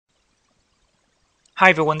Hi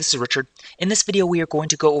everyone, this is Richard. In this video we are going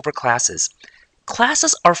to go over classes.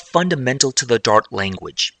 Classes are fundamental to the Dart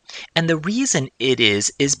language, and the reason it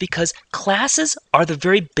is because classes are the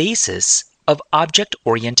very basis of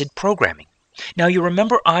object-oriented programming. Now you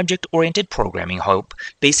remember object-oriented programming, I hope.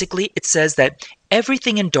 Basically it says that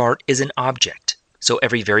everything in Dart is an object. So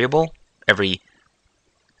every variable, every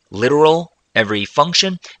literal, every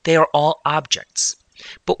function, they are all objects.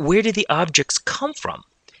 But where do the objects come from?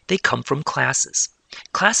 They come from classes.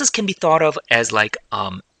 Classes can be thought of as like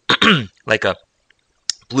like a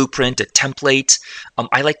blueprint, a template.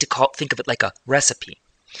 I like to think of it like a recipe.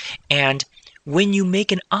 And when you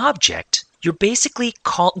make an object, you're basically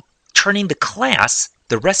turning the class,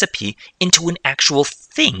 the recipe, into an actual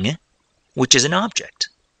thing, which is an object.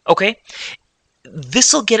 Okay?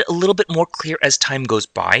 This will get a little bit more clear as time goes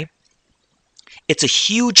by. It's a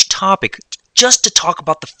huge topic just to talk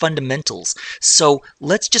about the fundamentals. So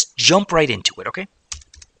let's just jump right into it, okay?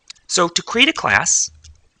 So to create a class,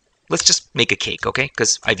 let's just make a cake, okay?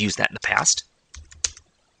 Because I've used that in the past.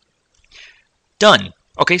 Done.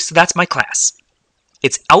 Okay, so that's my class.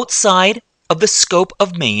 It's outside of the scope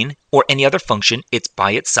of main or any other function. It's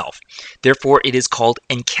by itself. Therefore, it is called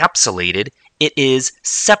encapsulated. It is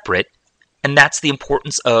separate, and that's the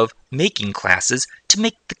importance of making classes to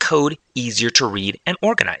make the code easier to read and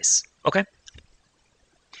organize, okay?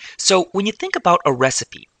 So when you think about a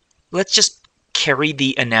recipe, let's just carry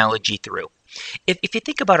the analogy through. If you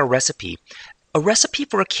think about a recipe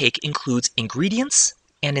for a cake includes ingredients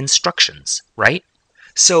and instructions, right?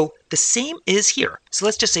 So the same is here. So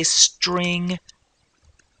let's just say string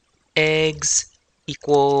eggs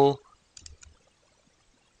equal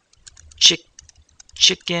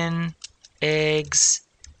chicken eggs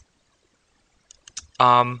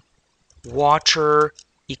water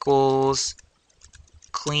equals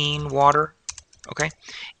clean water, okay?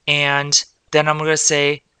 And then I'm going to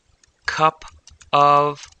say cup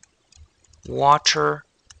of water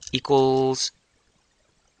equals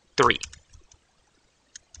 3.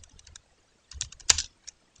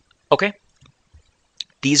 Okay?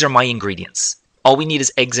 These are my ingredients. All we need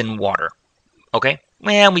is eggs and water. Okay?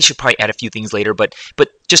 Well, we should probably add a few things later, but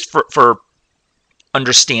just for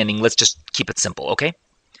understanding, let's just keep it simple, okay?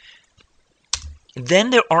 Then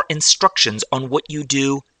there are instructions on what you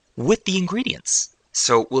do with the ingredients.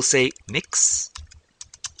 So we'll say mix,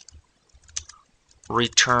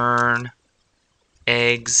 return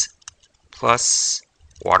eggs plus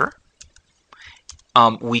water.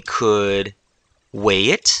 We could weigh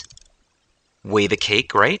it, weigh the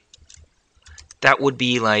cake, right? That would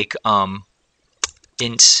be like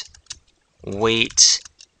int weight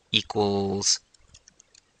equals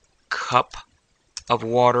cup of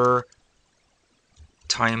water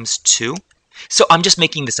times 2. So I'm just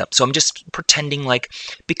making this up. So I'm just pretending like,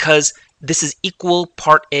 because this is equal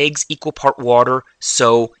part eggs, equal part water.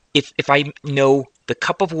 So if I know the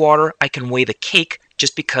cup of water, I can weigh the cake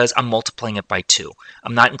just because I'm multiplying it by 2.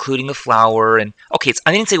 I'm not including the flour. And okay,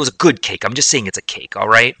 I didn't say it was a good cake. I'm just saying it's a cake, all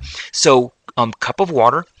right? So cup of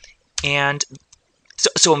water. And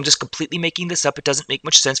so I'm just completely making this up. It doesn't make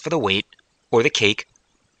much sense for the weight or the cake.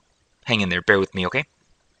 Hang in there. Bear with me, okay?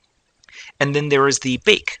 And then there is the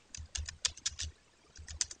bake.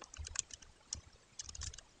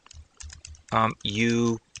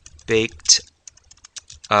 You baked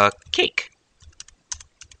a cake.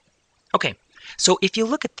 Okay, so if you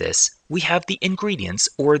look at this, we have the ingredients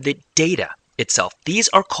or the data itself. These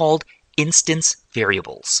are called instance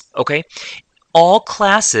variables, okay? All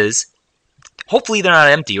classes, hopefully they're not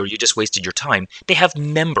empty or you just wasted your time, they have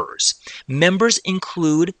members. Members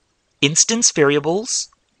include instance variables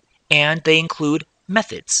and they include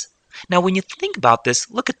methods. Now when you think about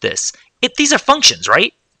this, look at this. These are functions,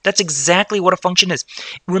 right? That's exactly what a function is.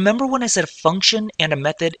 Remember when I said a function and a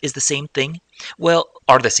method is the same thing? Well,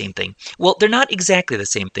 are the same thing. Well, they're not exactly the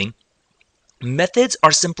same thing. Methods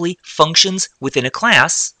are simply functions within a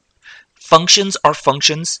class. Functions are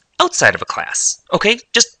functions outside of a class. Okay?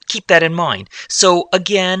 Just keep that in mind. So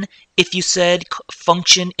again, if you said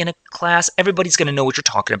function in a class, everybody's going to know what you're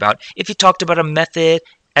talking about. If you talked about a method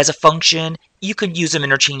as a function, you can use them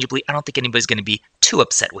interchangeably. I don't think anybody's going to be too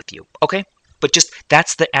upset with you. Okay? But just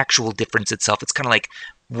that's the actual difference itself. It's kind of like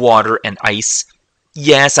water and ice.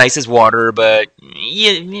 Yes, ice is water, but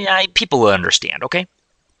yeah, people will understand, okay?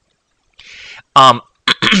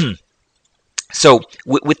 So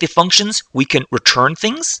with the functions, we can return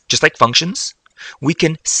things, just like functions. We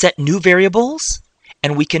can set new variables,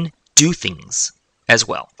 and we can do things as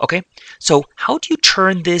well, okay? So how do you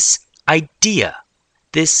turn this idea,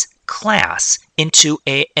 this class, into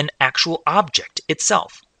an actual object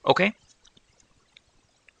itself, okay?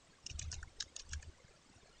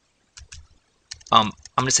 I'm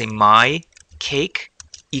going to say my cake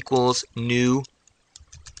equals new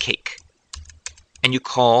cake. And you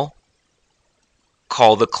call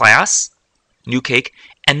the class new cake,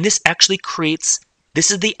 and this actually creates,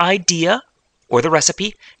 this is the idea or the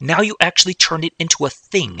recipe. Now you actually turn it into a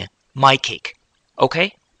thing, my cake.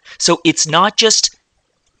 Okay? So it's not just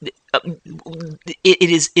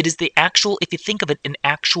it is the actual, if you think of it, an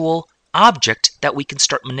actual object that we can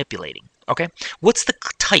start manipulating. Okay? What's the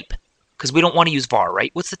type? Because we don't want to use var,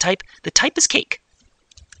 right? What's the type? The type is cake.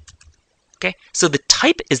 Okay? So the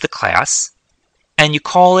type is the class, and you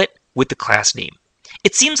call it with the class name.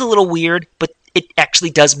 It seems a little weird, but it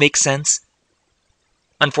actually does make sense.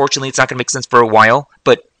 Unfortunately, it's not going to make sense for a while,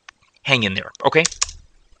 but hang in there, okay?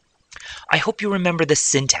 I hope you remember the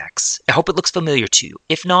syntax. I hope it looks familiar to you.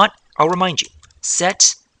 If not, I'll remind you.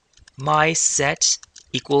 Set my set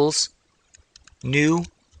equals new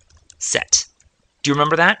set. Do you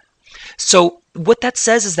remember that? So what that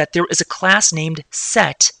says is that there is a class named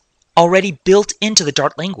set already built into the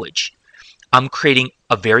Dart language. I'm creating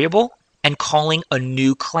a variable and calling a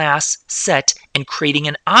new class set and creating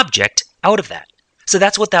an object out of that. So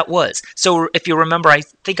that's what that was. So if you remember, I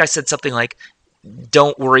think I said something like,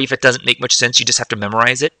 don't worry if it doesn't make much sense, you just have to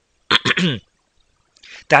memorize it.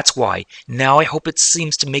 That's why. Now I hope it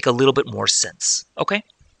seems to make a little bit more sense. Okay?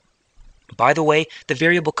 By the way, the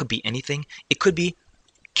variable could be anything. It could be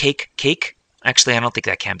cake. Actually, I don't think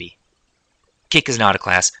that can be. Cake is not a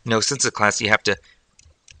class. No, since it's a class, you have to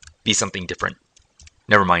be something different.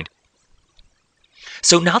 Never mind.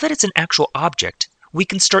 So now that it's an actual object, we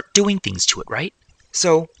can start doing things to it, right?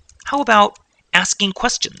 So how about asking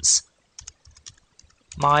questions?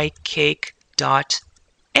 My cake dot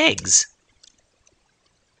eggs.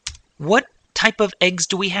 What type of eggs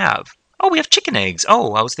do we have? Oh, we have chicken eggs.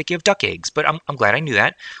 Oh, I was thinking of duck eggs, but I'm glad I knew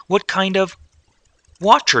that. What kind of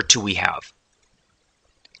water do we have?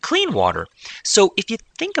 Clean water. So if you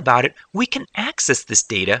think about it, we can access this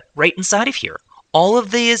data right inside of here. All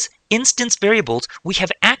of these instance variables we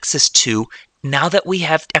have access to now that we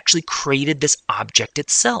have actually created this object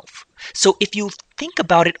itself. So if you think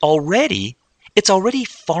about it already, it's already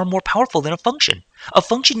far more powerful than a function. A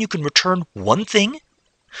function, you can return one thing,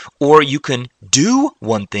 or you can do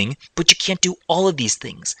one thing, but you can't do all of these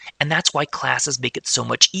things. And that's why classes make it so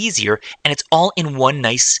much easier, and it's all in one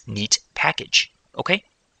nice, neat package. Okay?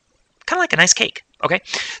 Kind of like a nice cake. Okay?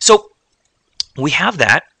 So we have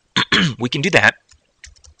that. We can do that.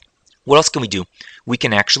 What else can we do? We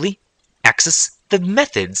can actually access the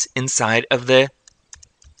methods inside of the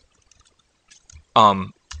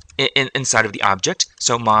inside of the object.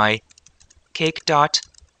 So my cake dot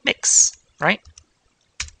mix, right?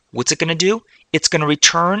 What's it going to do? It's going to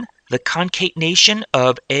return the concatenation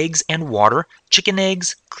of eggs and water, chicken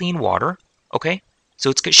eggs, clean water. Okay, so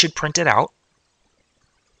it should print it out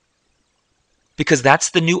because that's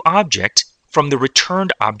the new object from the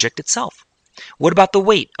returned object itself. What about the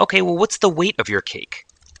weight? Okay, well, what's the weight of your cake?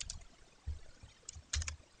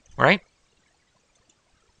 Right?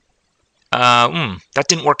 That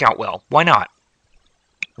didn't work out well. Why not?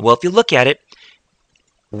 Well, if you look at it,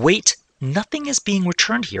 weight, nothing is being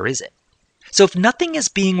returned here, is it? So if nothing is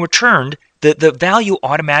being returned, the value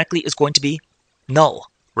automatically is going to be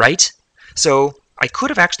null, right? So I could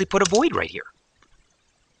have actually put a void right here.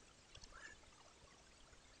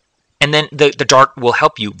 And then the Dart will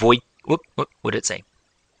help you. Void, what did it say?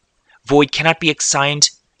 Void cannot be assigned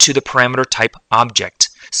to the parameter type object.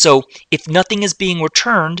 So if nothing is being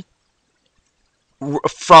returned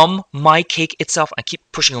from my cake itself, I keep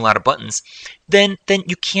pushing a lot of buttons, then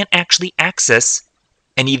you can't actually access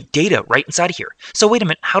any data right inside of here. So wait a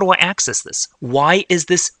minute, how do I access this? Why is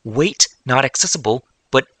this weight not accessible,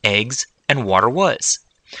 but eggs and water was?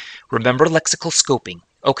 Remember lexical scoping,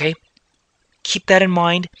 okay? Keep that in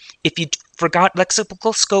mind. If you forgot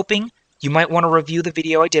lexical scoping, you might want to review the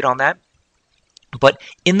video I did on that. But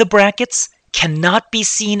in the brackets cannot be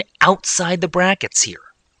seen outside the brackets here.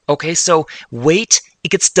 Okay, so weight,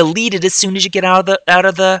 it gets deleted as soon as you get out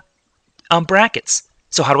of the brackets.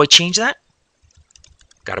 So how do I change that?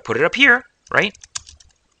 Got to put it up here, right?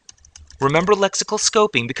 Remember lexical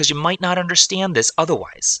scoping because you might not understand this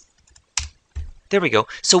otherwise. There we go.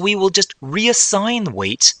 So we will just reassign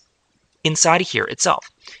weight inside of here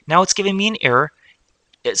itself. Now it's giving me an error.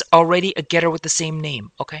 It's already a getter with the same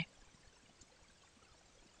name, okay?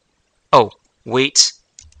 Oh, weight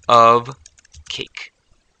of cake.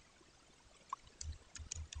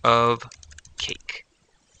 Of cake.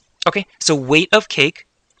 Okay, so weight of cake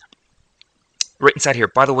right inside here.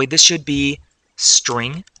 By the way, this should be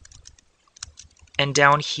string. And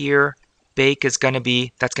down here, bake is going to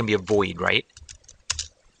be, that's going to be a void, right?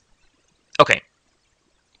 Okay,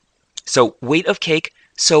 So weight of cake.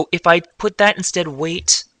 So if I put that instead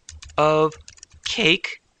weight of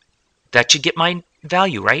cake, that should get my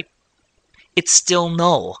value, right? It's still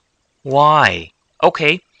null. Why?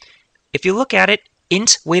 Okay, if you look at it,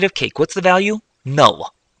 int weight of cake, what's the value?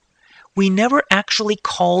 Null. We never actually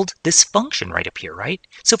called this function right up here, right?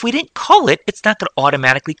 So if we didn't call it, it's not going to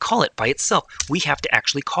automatically call it by itself. We have to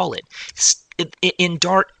actually call it. In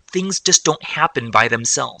Dart, things just don't happen by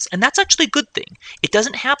themselves. And that's actually a good thing. It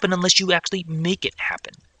doesn't happen unless you actually make it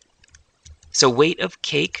happen. So weight of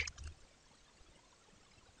cake.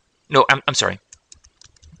 No, I'm sorry.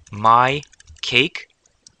 My cake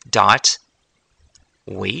dot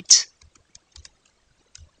weight.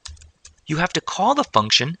 You have to call the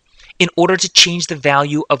function in order to change the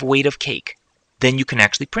value of weight of cake. Then you can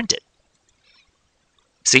actually print it.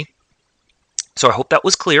 See? So I hope that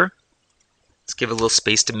was clear. Let's give it a little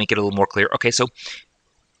space to make it a little more clear. Okay, so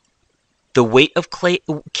the weight of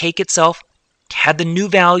cake itself had the new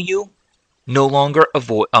value, no longer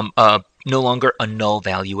a null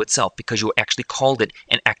value itself because you actually called it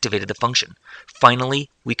and activated the function. Finally,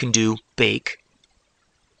 we can do bake.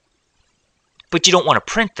 But you don't want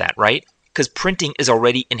to print that, right? Because printing is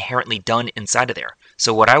already inherently done inside of there.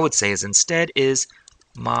 So what I would say is instead is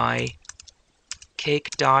my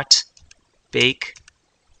cake dot bake.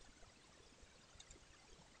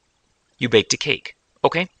 You baked a cake.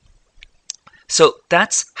 Okay? So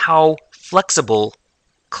that's how flexible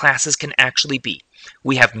classes can actually be.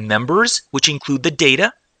 We have members, which include the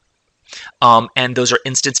data, and those are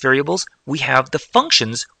instance variables. We have the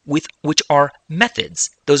functions, which are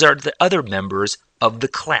methods. Those are the other members of the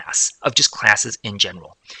class, of just classes in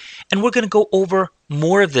general. And we're going to go over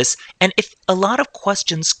more of this. And if a lot of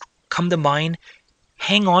questions come to mind,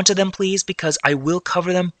 hang on to them, please, because I will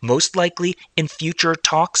cover them most likely in future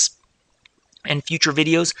talks and future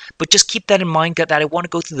videos. But just keep that in mind that I want to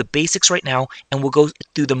go through the basics right now, and we'll go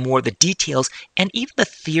through the details and even the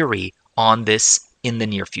theory on this in the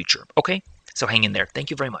near future. Okay? So hang in there.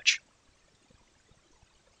 Thank you very much.